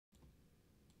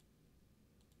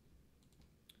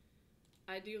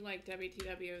I do like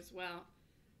WTW as well.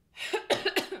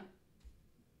 I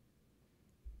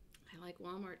like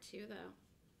Walmart too, though.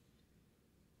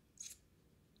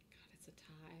 God, it's a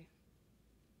tie.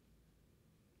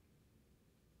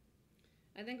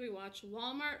 I think we watch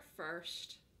Walmart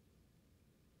first.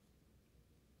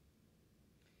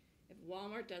 If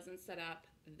Walmart doesn't set up,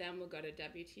 then we'll go to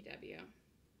WTW.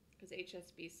 Because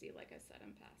HSBC, like I said,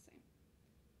 I'm passing.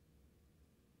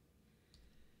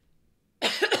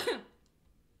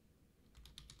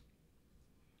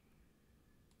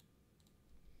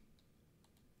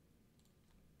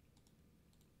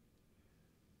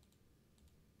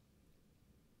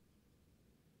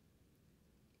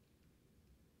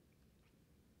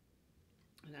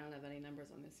 And I don't have any numbers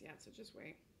on this yet, so just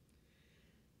wait.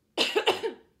 This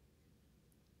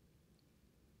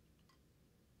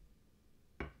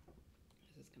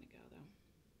is going to go, though.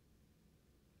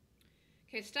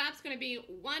 Okay, stop's going to be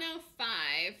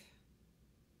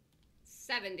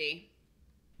 105.70.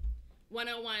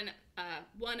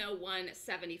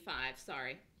 101.75,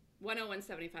 sorry.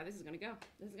 101.75. This is going to go.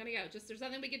 This is going to go. Just there's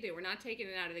nothing we can do. We're not taking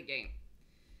it out of the game.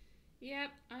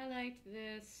 Yep, I liked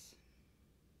this.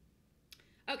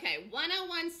 Okay,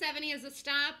 101.70 is a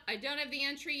stop. I don't have the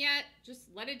entry yet.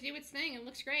 Just let it do its thing. It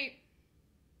looks great.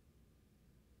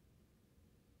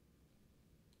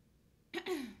 $103.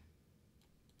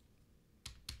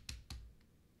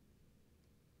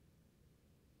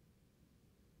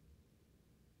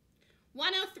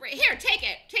 Here, take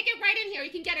it. Take it right in here.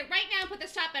 You can get it right now. Put the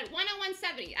stop at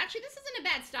 101.70. Actually, this isn't a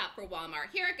bad stop for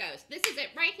Walmart. Here it goes. This is it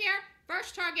right here.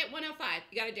 First target, 105.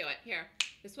 You got to do it. Here.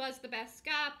 This was the best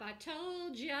stop. I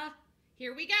told ya.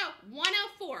 Here we go.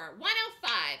 104.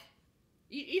 105.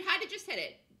 You had to just hit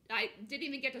it. I didn't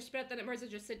even get to spit out the numbers. I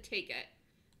just said take it.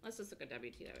 Let's just look at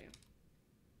WTW.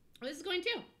 Oh, this is going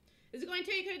to. This is going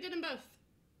to. You could have done them both.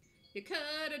 You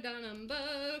could have done them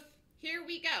both. Here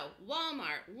we go.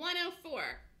 Walmart,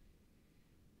 104.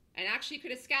 And actually, you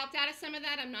could have scalped out of some of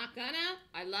that. I'm not gonna.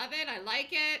 I love it. I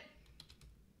like it.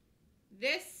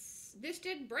 This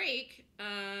did break.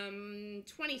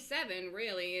 27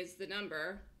 really is the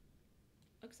number.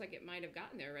 Looks like it might have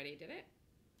gotten there already, did it?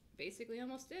 Basically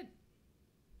almost did.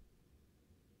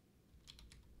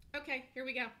 Okay, here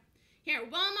we go. Here,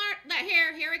 Walmart,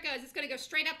 here it goes. It's gonna go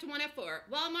straight up to 104.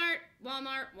 Walmart,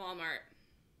 Walmart, Walmart.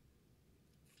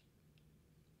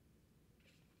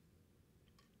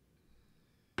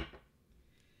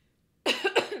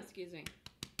 Excuse me.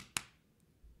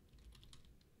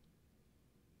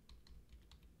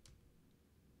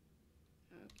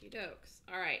 Okie dokes.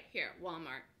 All right, here,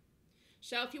 Walmart.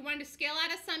 So if you wanted to scale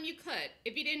out of some, you could.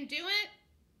 If you didn't do it,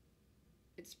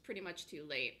 it's pretty much too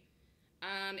late.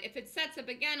 If it sets up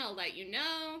again, I'll let you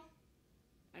know.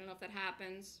 I don't know if that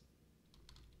happens.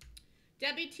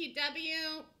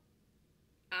 WTW,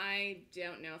 I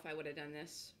don't know if I would have done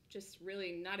this. Just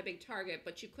really not a big target,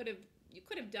 but you could have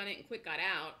done it and quick got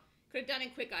out. Could have done it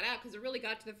and quick got out because it really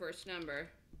got to the first number.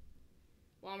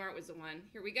 Walmart was the one.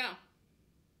 Here we go.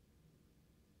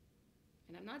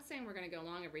 And I'm not saying we're going to go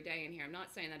long every day in here. I'm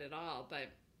not saying that at all,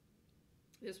 but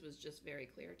this was just very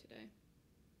clear today.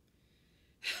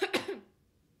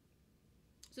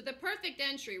 So the perfect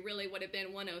entry really would have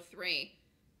been 103.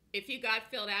 If you got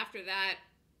filled after that,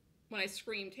 when I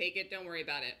scream take it, don't worry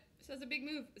about it. This has a big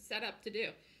move set up to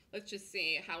do. Let's just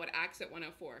see how it acts at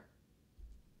 104.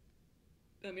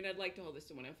 I mean, I'd like to hold this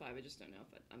to 105. I just don't know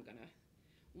if I'm going to.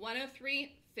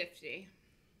 103.50.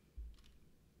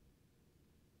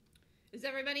 Is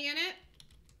everybody in it?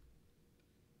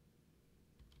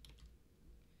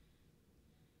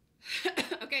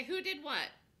 Okay, who did what?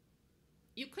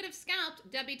 You could have scalped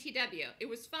WTW. It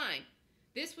was fine.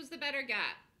 This was the better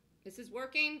gap. This is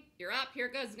working. You're up. Here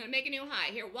it goes. It's gonna make a new high.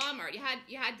 Here, Walmart. You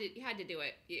had to do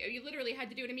it. You literally had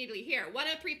to do it immediately. Here,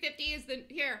 103.50 is the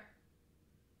here.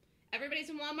 Everybody's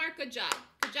in Walmart. Good job.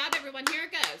 Good job, everyone. Here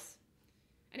it goes.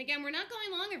 And again, we're not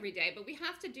going long every day, but we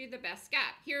have to do the best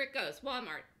gap. Here it goes.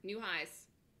 Walmart. New highs.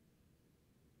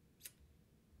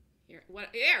 Here it goes.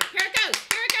 Here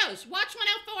it goes. Watch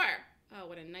 104. Oh,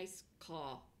 what a nice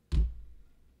call.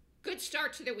 Good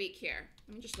start to the week here.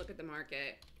 Let me just look at the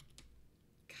market.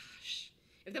 Gosh.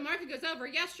 If the market goes over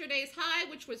yesterday's high,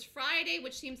 which was Friday,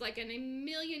 which seems like a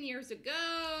million years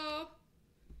ago.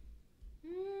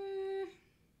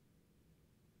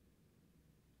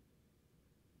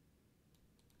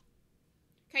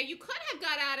 Okay, you could have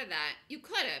got out of that. You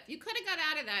could have got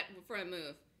out of that for a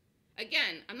move.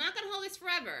 Again, I'm not going to hold this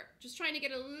forever. Just trying to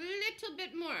get a little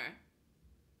bit more.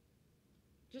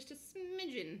 Just a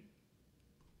smidgen.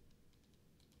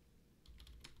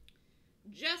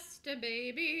 Just a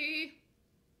baby.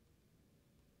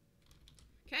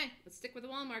 Okay, let's stick with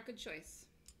Walmart. Good choice.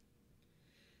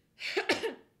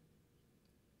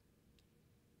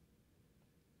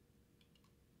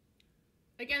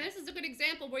 Again, this is a good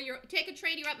example where you take a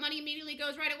trade, you're up, money immediately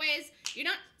goes right away.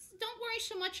 Don't worry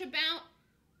so much about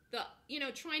the,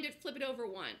 trying to flip it over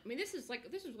one. I mean, this is like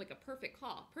a perfect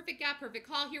call. Perfect gap, perfect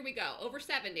call. Here we go. Over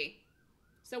 70.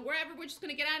 So wherever, we're just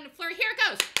going to get out in a flurry. Here it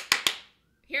goes.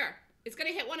 Here. It's going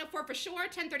to hit 104 for sure.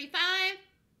 1035.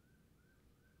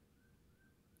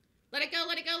 Let it go,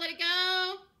 let it go, let it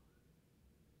go.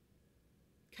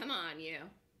 Come on, you.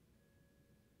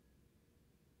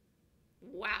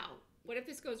 Wow. What if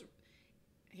this goes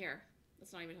here?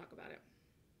 Let's not even talk about it.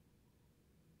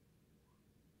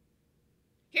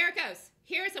 Here it goes.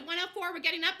 Here's a 104. We're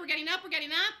getting up, we're getting up, we're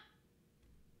getting up.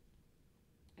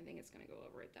 I think it's going to go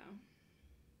over it, though.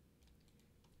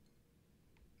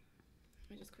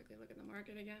 Let me just quickly look at the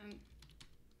market again.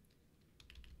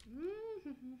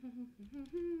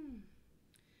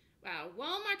 Wow,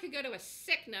 Walmart could go to a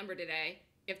sick number today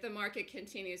if the market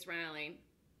continues rallying.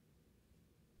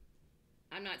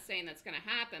 I'm not saying that's going to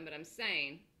happen, but I'm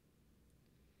saying.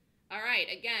 All right,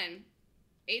 again,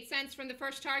 8 cents from the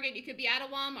first target. You could be out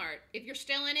of Walmart. If you're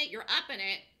still in it, you're up in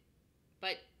it.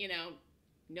 But,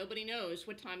 nobody knows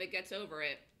what time it gets over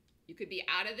it. You could be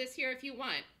out of this here if you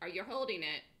want, or you're holding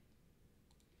it.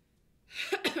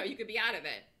 Or you could be out of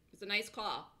it. It's a nice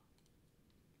call.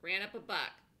 Ran up $1.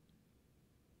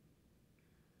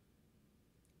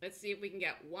 Let's see if we can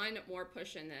get one more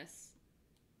push in this.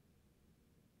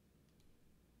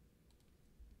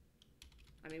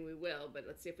 I mean, we will, but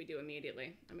let's see if we do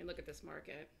immediately. I mean, look at this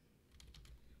market.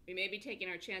 We may be taking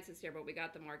our chances here, but we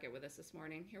got the market with us this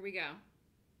morning. Here we go.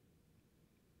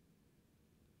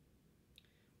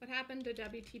 What happened to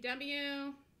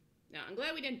WTW? No, I'm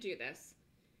glad we didn't do this.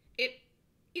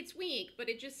 It's weak, but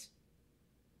it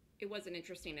wasn't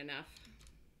interesting enough.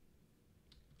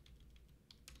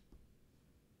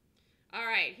 All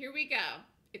right, here we go.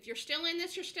 If you're still in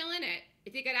this, you're still in it.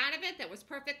 If you get out of it, that was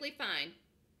perfectly fine.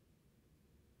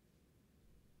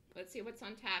 Let's see what's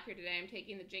on tap here today. I'm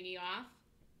taking the jiggy off.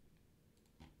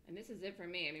 And this is it for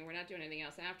me. I mean, we're not doing anything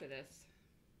else after this.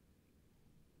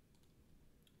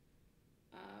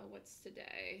 What's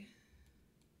today?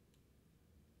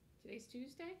 Today's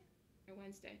Tuesday? Or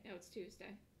Wednesday? No, it's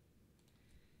Tuesday.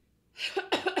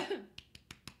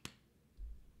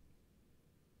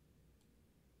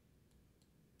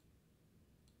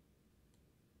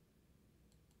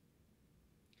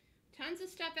 Tons of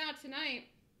stuff out tonight.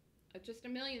 Just a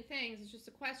million things. It's just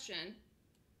a question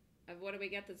of what do we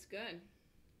get that's good.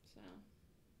 So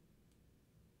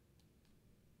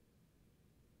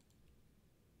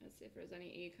let's see if there's any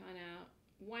econ out.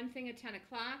 One thing at 10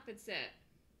 o'clock. That's it.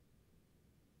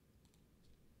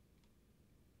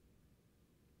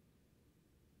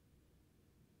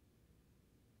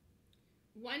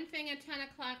 One thing at 10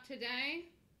 o'clock today.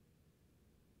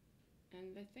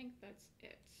 And I think that's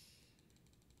it.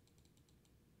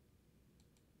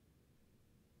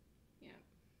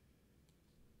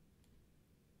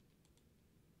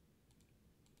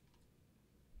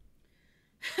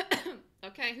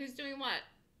 Okay, who's doing what?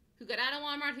 Who got out of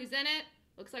Walmart? Who's in it?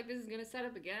 Looks like this is going to set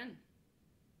up again.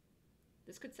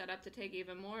 This could set up to take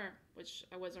even more, which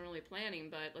I wasn't really planning,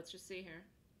 but let's just see here.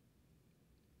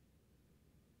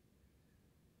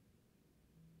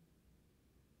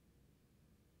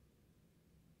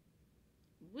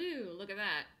 Woo, look at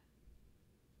that.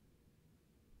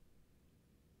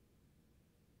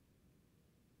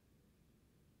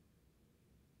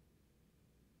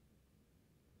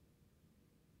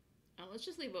 Let's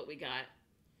just leave what we got.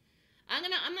 I'm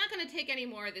not gonna take any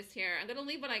more of this here. I'm gonna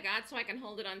leave what I got so I can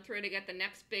hold it on through to get the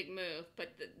next big move. But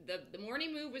the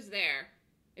morning move was there.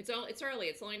 It's early.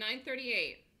 It's only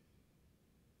 9:38.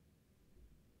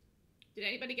 Did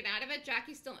anybody get out of it?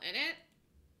 Jackie's still in it.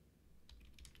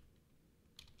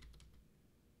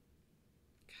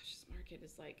 Gosh, this market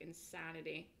is like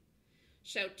insanity.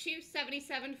 Show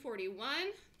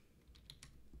 277.41.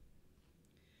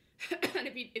 And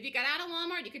if you got out of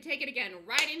Walmart, you could take it again.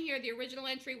 Right in here, the original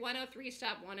entry, 103,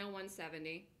 stop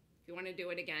 101.70. If you want to do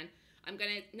it again. I'm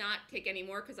going to not take any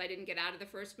more because I didn't get out of the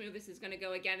first move. This is going to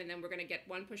go again, and then we're going to get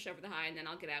one push over the high, and then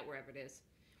I'll get out wherever it is.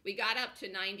 We got up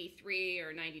to 93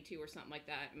 or 92 or something like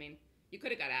that. I mean, you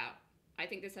could have got out. I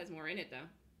think this has more in it, though.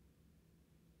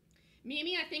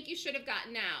 Mimi, I think you should have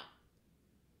gotten out.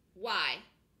 Why?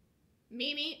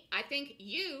 Mimi, I think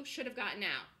you should have gotten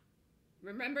out.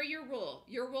 Remember your rule.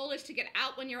 Your rule is to get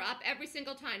out when you're up every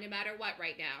single time, no matter what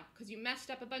right now, because you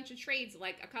messed up a bunch of trades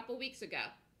like a couple weeks ago.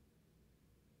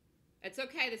 It's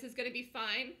okay. This is going to be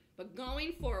fine. But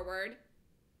going forward,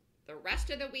 the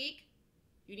rest of the week,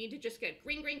 You need to just get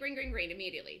green, green, green, green, green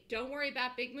immediately. Don't worry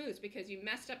about big moves because you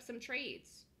messed up some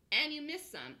trades. And you missed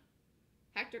some.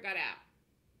 Hector got out.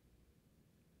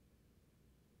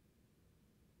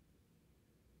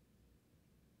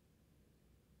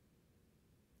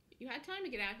 You had time to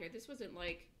get out here. This wasn't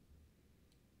like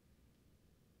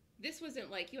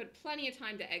you had plenty of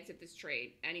time to exit this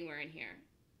trade anywhere in here.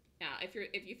 Now, if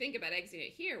you think about exiting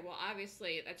it here, well,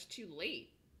 obviously that's too late.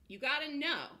 You got to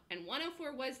know. And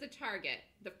 104 was the target,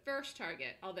 the first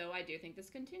target, although I do think this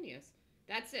continues.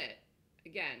 That's it.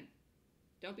 Again,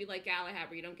 don't be like Galahad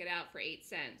where you don't get out for 8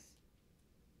 cents.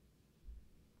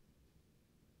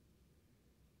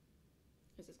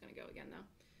 This is going to go again, though.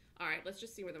 All right, let's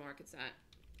just see where the market's at.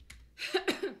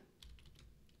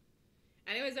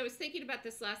 Anyways, I was thinking about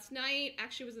this last night.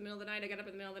 Actually, it was the middle of the night. I got up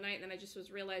in the middle of the night, and then I just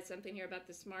realized something here about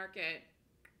this market.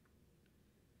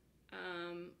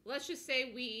 Let's just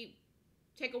say we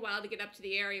take a while to get up to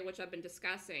the area, which I've been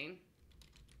discussing.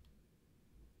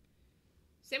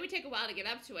 Say we take a while to get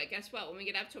up to it. Guess what? When we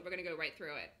get up to it, we're going to go right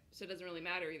through it. So it doesn't really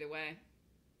matter either way.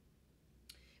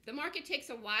 If the market takes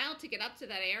a while to get up to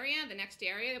that area, the next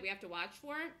area that we have to watch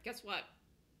for, guess what?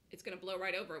 It's going to blow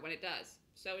right over it when it does.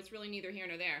 So it's really neither here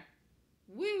nor there.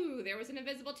 Woo! There was an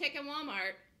invisible tick in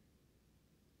Walmart.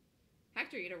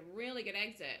 Hector, you had a really good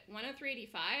exit. 103.85?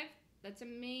 That's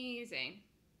amazing.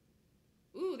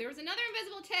 Ooh, there was another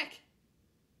invisible tick.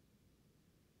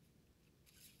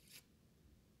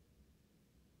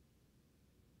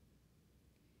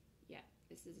 Yeah,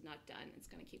 this is not done. It's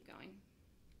going to keep going.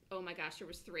 Oh my gosh, there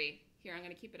was 3. Here, I'm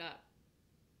going to keep it up.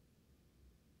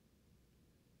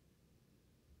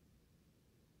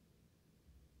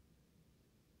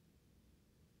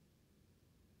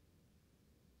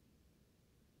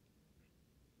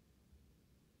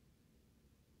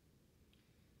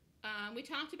 We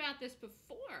talked about this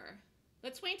before.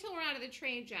 Let's wait till we're out of the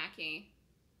trade, Jackie.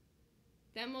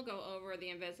 Then we'll go over the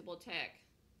invisible tick.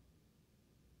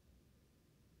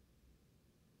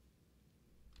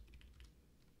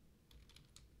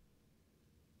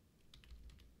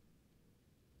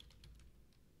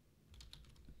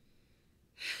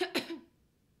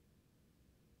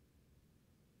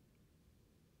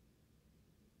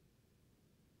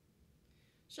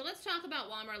 So let's talk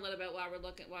about Walmart a little bit while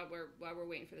we're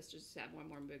waiting for this to just have one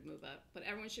more big move up. But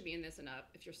everyone should be in this and up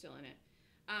if you're still in it.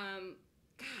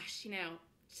 Gosh, you know,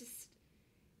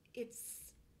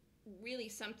 it's really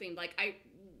something. Like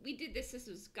we did this. This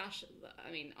was, gosh,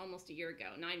 I mean, almost a year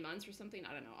ago, 9 months or something.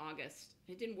 I don't know, August.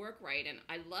 It didn't work right, and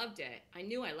I loved it. I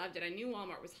knew I loved it. I knew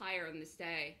Walmart was higher on this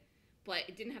day, but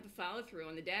it didn't have the follow through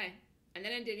on the day, and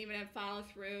then it didn't even have follow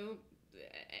through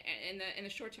in the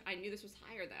short term. I knew this was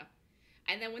higher though.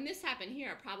 And then when this happened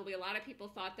here, probably a lot of people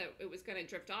thought that it was going to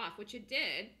drift off, which it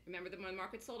did. Remember when the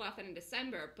market sold off in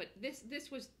December, but this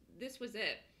was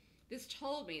it. This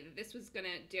told me that this was going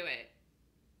to do it.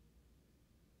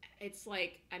 It's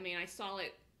like, I mean, I saw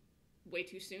it way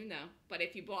too soon though. But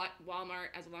if you bought Walmart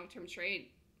as a long-term trade,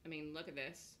 I mean, look at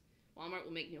this. Walmart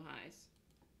will make new highs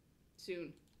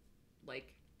soon.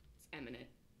 Like, it's imminent.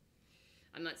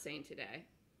 I'm not saying today.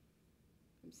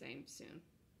 I'm saying soon.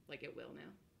 Like it will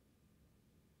now.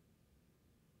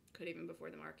 Could even before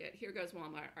the market. Here goes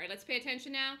Walmart. All right, let's pay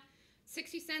attention now.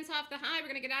 60 cents off the high. We're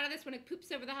going to get out of this when it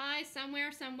poops over the high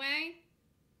somewhere, some way.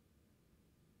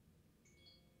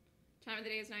 Time of the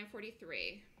day is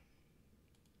 9:43.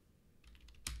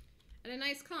 And a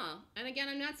nice call. And again,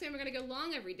 I'm not saying we're going to go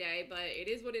long every day, but it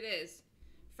is what it is.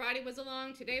 Friday was a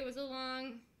long. Today was a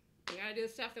long. You got to do the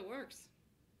stuff that works.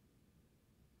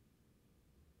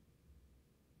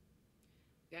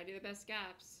 You got to do the best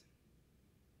gaps.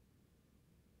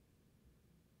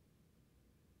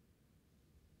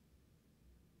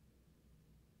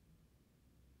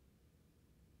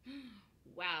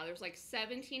 Wow, there's like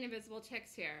 17 invisible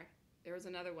ticks here. There was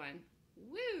another one.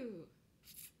 Woo!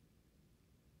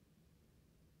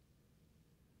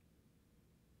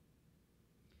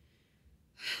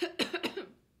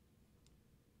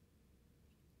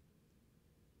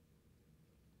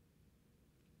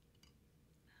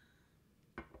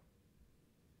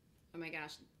 Oh my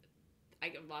gosh,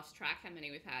 I lost track how many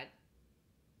we've had.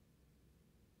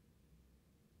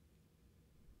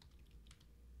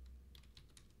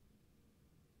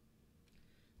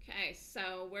 Okay,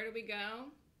 so where do we go?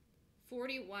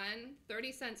 41,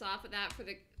 30 cents off of that for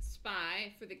the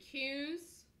SPY. For the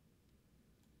Qs,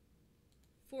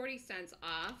 40 cents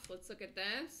off. Let's look at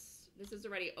this. This is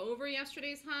already over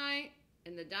yesterday's high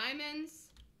in the diamonds.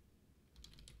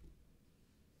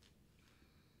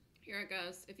 Here it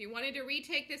goes. If you wanted to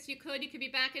retake this, you could. You could be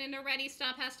backing in already.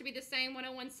 Stop has to be the same,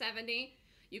 101.70.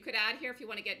 You could add here if you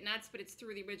want to get nuts, but it's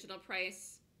through the original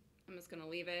price. I'm just going to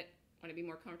leave it. I want to be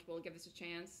more comfortable, give this a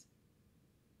chance.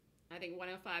 I think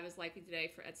 105 is likely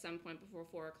today at some point before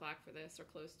 4 o'clock for this or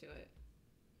close to it.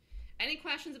 Any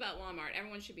questions about Walmart?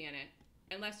 Everyone should be in it.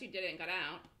 Unless you did it and got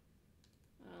out.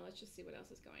 Let's just see what else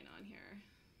is going on here.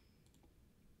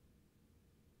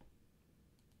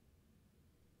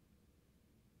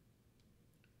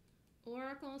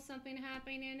 Oracle, something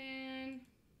happening in.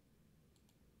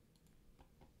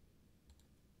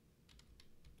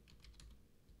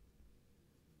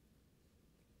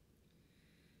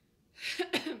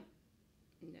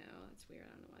 No, that's weird. I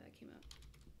don't know why that came up.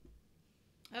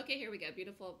 Okay, here we go.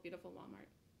 Beautiful, beautiful Walmart.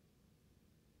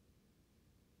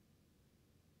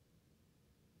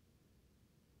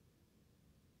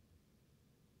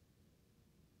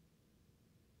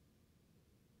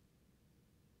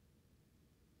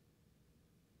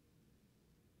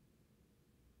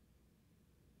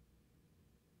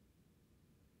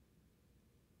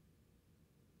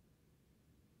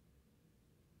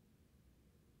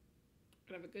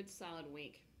 We're going to have a good solid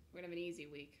week. We're going to have an easy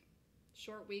week.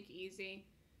 Short week, easy.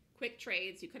 Quick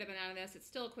trades. You could have been out of this. It's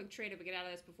still a quick trade if we get out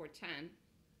of this before 10.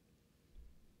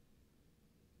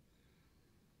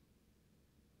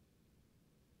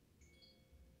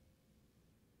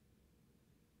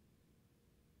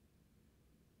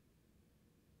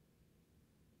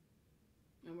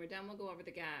 And we're done. We'll go over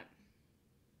the gap.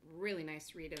 Really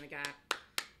nice read in the gap.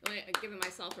 I'm giving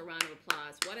myself a round of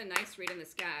applause. What a nice read in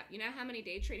this gap. You know how many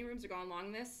day trading rooms are going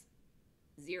along this?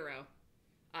 0.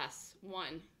 Us.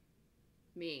 1.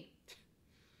 Me.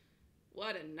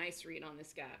 What a nice read on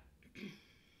this gap.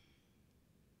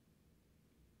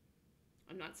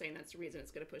 I'm not saying that's the reason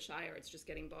it's going to push higher. It's just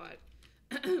getting bought.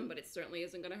 But it certainly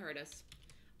isn't going to hurt us.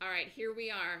 All right, here we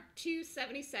are.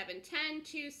 277.10,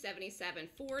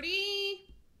 277.40.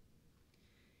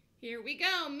 Here we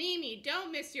go. Mimi,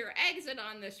 don't miss your exit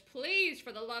on this, please,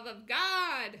 for the love of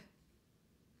God.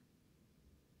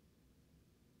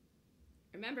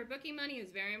 Remember, booking money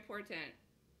is very important.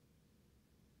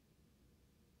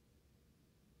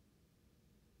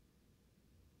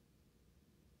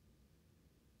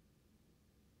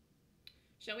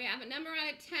 Shall we have a number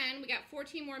out of 10? We got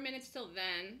 14 more minutes till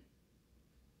then.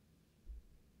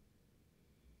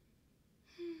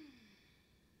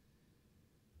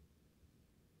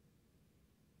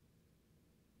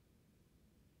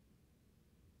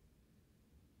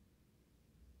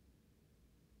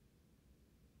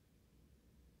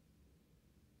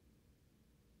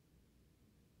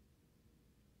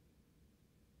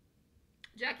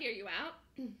 Jackie, are you out?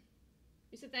 You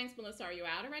said thanks, Melissa. Are you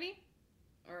out already?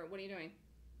 Or what are you doing?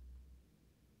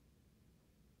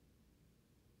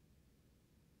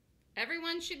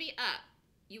 Everyone should be up.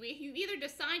 You either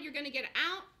decide you're going to get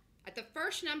out at the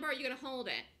first number or you're going to hold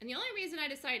it. And the only reason I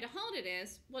decided to hold it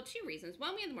is, well, 2 reasons.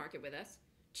 1, we had the market with us.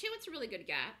 2, it's a really good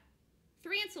gap.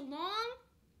 3, it's a long.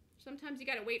 Sometimes you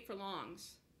got to wait for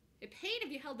longs. It paid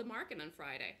if you held the market on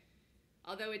Friday.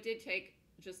 Although it did take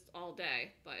just all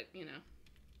day, but, you know.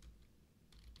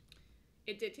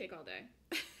 It did take all day.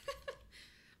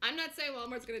 I'm not saying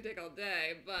Walmart's going to take all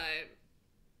day, but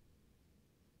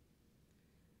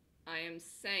I am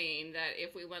saying that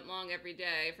if we went long every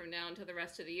day from now until the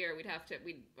rest of the year,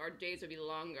 our days would be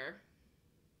longer.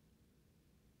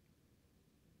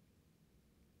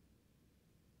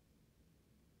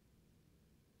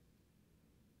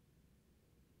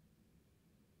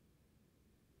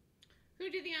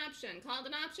 Who did the option? Called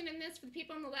an option in this for the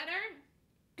people in the letter?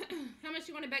 How much do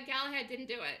you want to bet Galahad didn't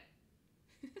do it?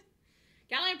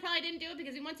 Galahad probably didn't do it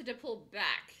because he wanted to pull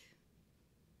back,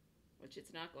 which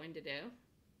it's not going to do.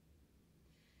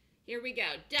 Here we go.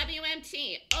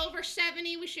 WMT, over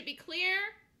 70, we should be clear.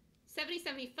 70,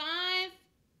 75,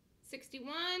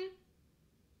 61.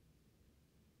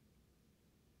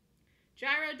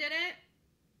 Gyro did it.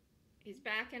 He's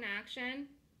back in action.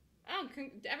 Oh,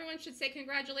 everyone should say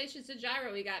congratulations to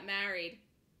Gyro. He got married.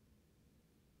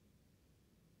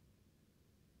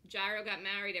 Gyro got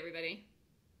married, everybody.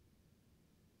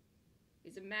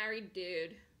 He's a married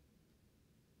dude.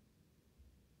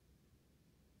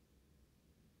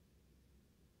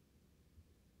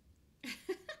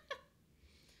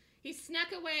 He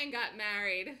snuck away and got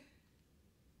married.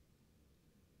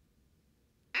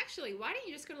 Actually, why don't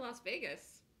you just go to Las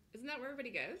Vegas? Isn't that where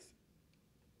everybody goes?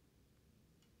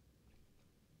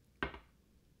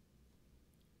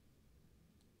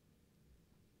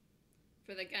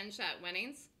 For the gunshot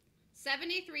winnings.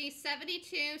 73,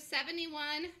 72,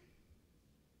 71.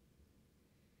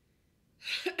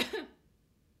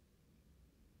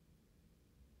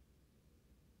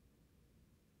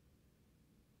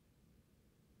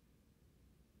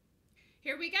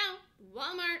 Here we go.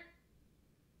 Walmart.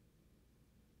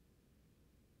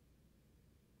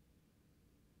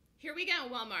 Here we go,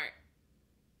 Walmart.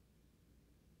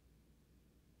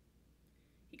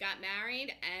 He got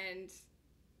married and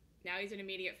now he's an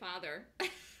immediate father.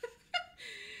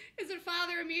 Is a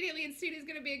father immediately, and soon he's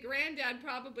going to be a granddad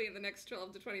probably in the next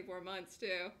 12 to 24 months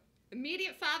too.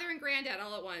 Immediate father and granddad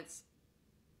all at once.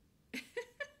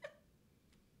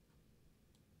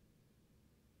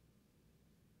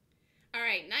 All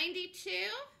right, 92.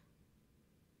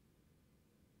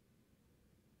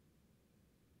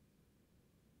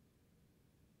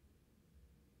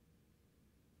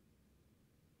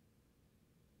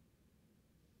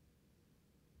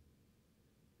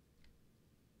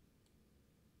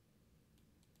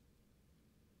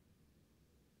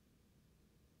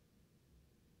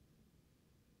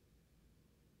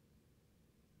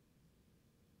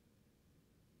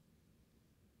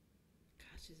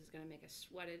 This is going to make us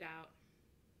sweat it out.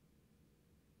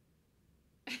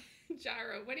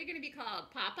 Gyro, what are you going to be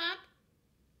called? Pop-up?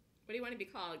 What do you want to be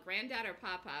called? Granddad or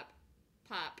pop-up?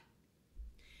 Pop.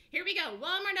 Here we go.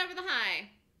 Walmart over the high.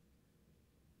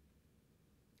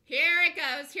 Here it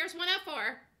goes. Here's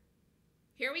 104.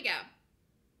 Here we go.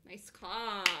 Nice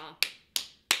claw.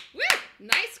 Woo!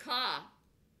 Nice claw.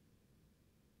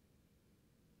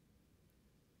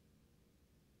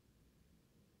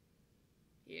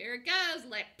 Here it goes.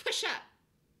 Let push up.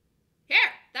 Here.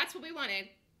 That's what we wanted.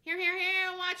 Here, here,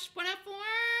 here. Watch 104. Oh,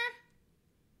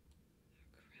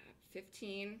 crap.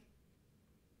 15.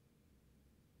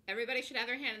 Everybody should have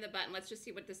their hand in the button. Let's just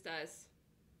see what this does.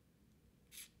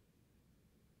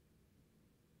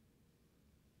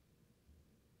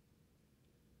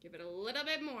 Give it a little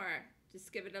bit more.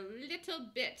 Just give it a little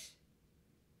bit.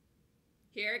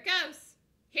 Here it goes.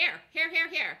 Here, here, here,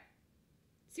 here.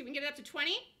 See if we can get it up to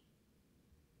 20.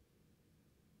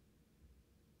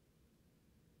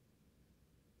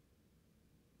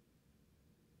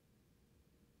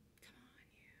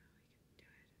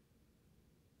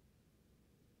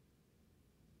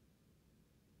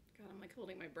 I'm like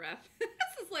holding my breath. This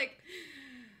is like,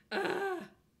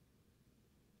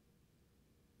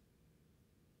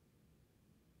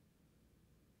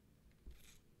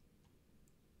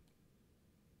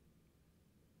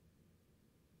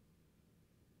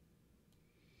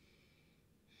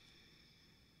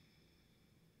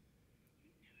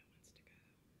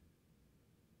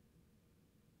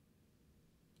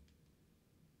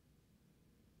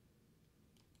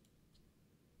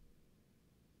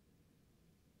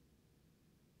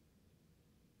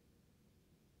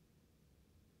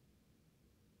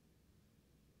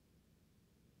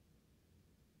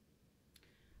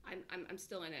 I'm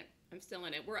still in it. I'm still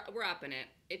in it. We're up in it.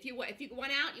 If you went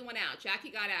out, you went out. Jackie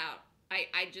got out.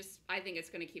 I think it's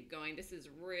going to keep going. This is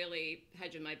really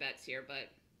hedging my bets here, but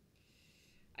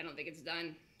I don't think it's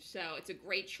done. So it's a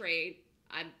great trade.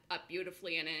 I'm up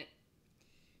beautifully in it.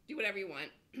 Do whatever you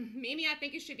want. Mimi, I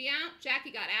think you should be out.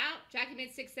 Jackie got out. Jackie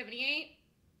made 678.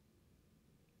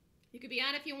 You could be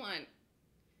out if you want.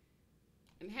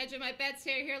 I'm hedging my bets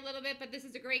here a little bit, but this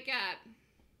is a great gap.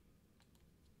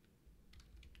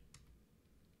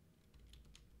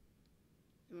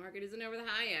 The market isn't over the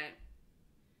high yet.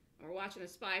 We're watching a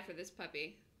SPY for this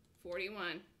puppy.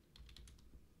 41.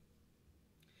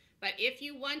 But if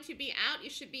you want to be out, you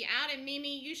should be out. And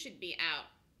Mimi, you should be out.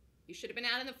 You should have been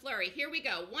out in the flurry. Here we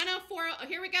go. 104. Oh,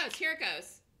 here it goes. Here it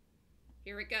goes.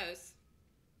 Here it goes.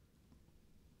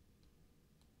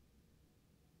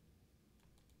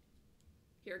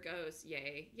 Here it goes.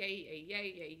 Yay. Yay, yay,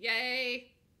 yay, yay, yay.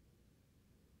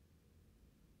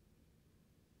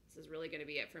 This is really going to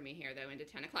be it for me here, though, into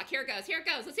 10 o'clock. Here it goes. Here it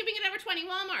goes. Let's see if we can get over 20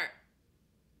 Walmart.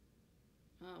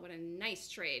 Oh, what a nice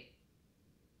trade.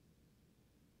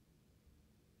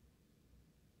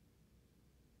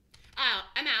 Oh,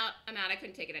 I'm out. I'm out. I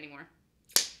couldn't take it anymore.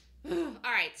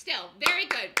 All right. Still, very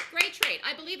good. Great trade.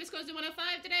 I believe this goes to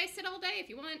 105 today. Sit all day if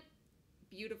you want.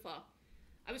 Beautiful.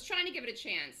 I was trying to give it a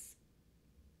chance.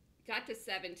 Got to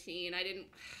 17. I didn't...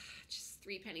 Just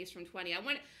 3 pennies from 20. I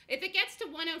want, if it gets to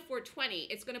 104.20,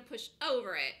 it's going to push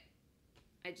over it.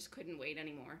 I just couldn't wait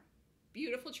anymore.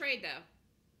 Beautiful trade, though.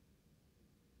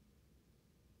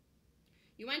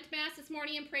 You went to Mass this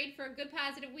morning and prayed for a good,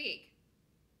 positive week.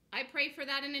 I prayed for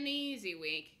that in an easy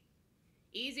week.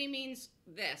 Easy means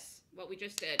this, what we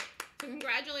just did. So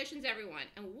congratulations, everyone.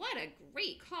 And what a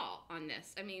great call on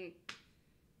this. I mean,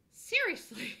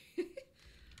 seriously.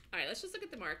 All right, let's just look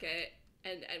at the market.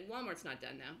 And Walmart's not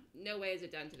done now. No way is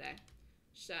it done today.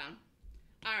 So,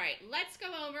 all right, let's go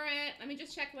over it. Let me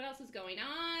just check what else is going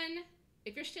on.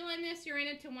 If you're still in this, you're in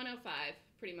it to 105,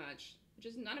 pretty much, which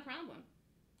is not a problem.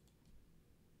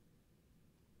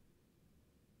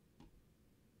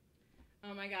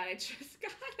 Oh my God, I just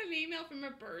got an email from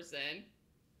a person.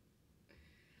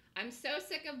 I'm so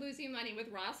sick of losing money with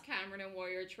Ross Cameron and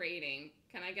Warrior Trading.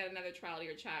 Can I get another trial to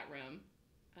your chat room?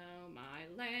 Oh, my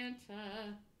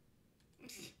Lanta.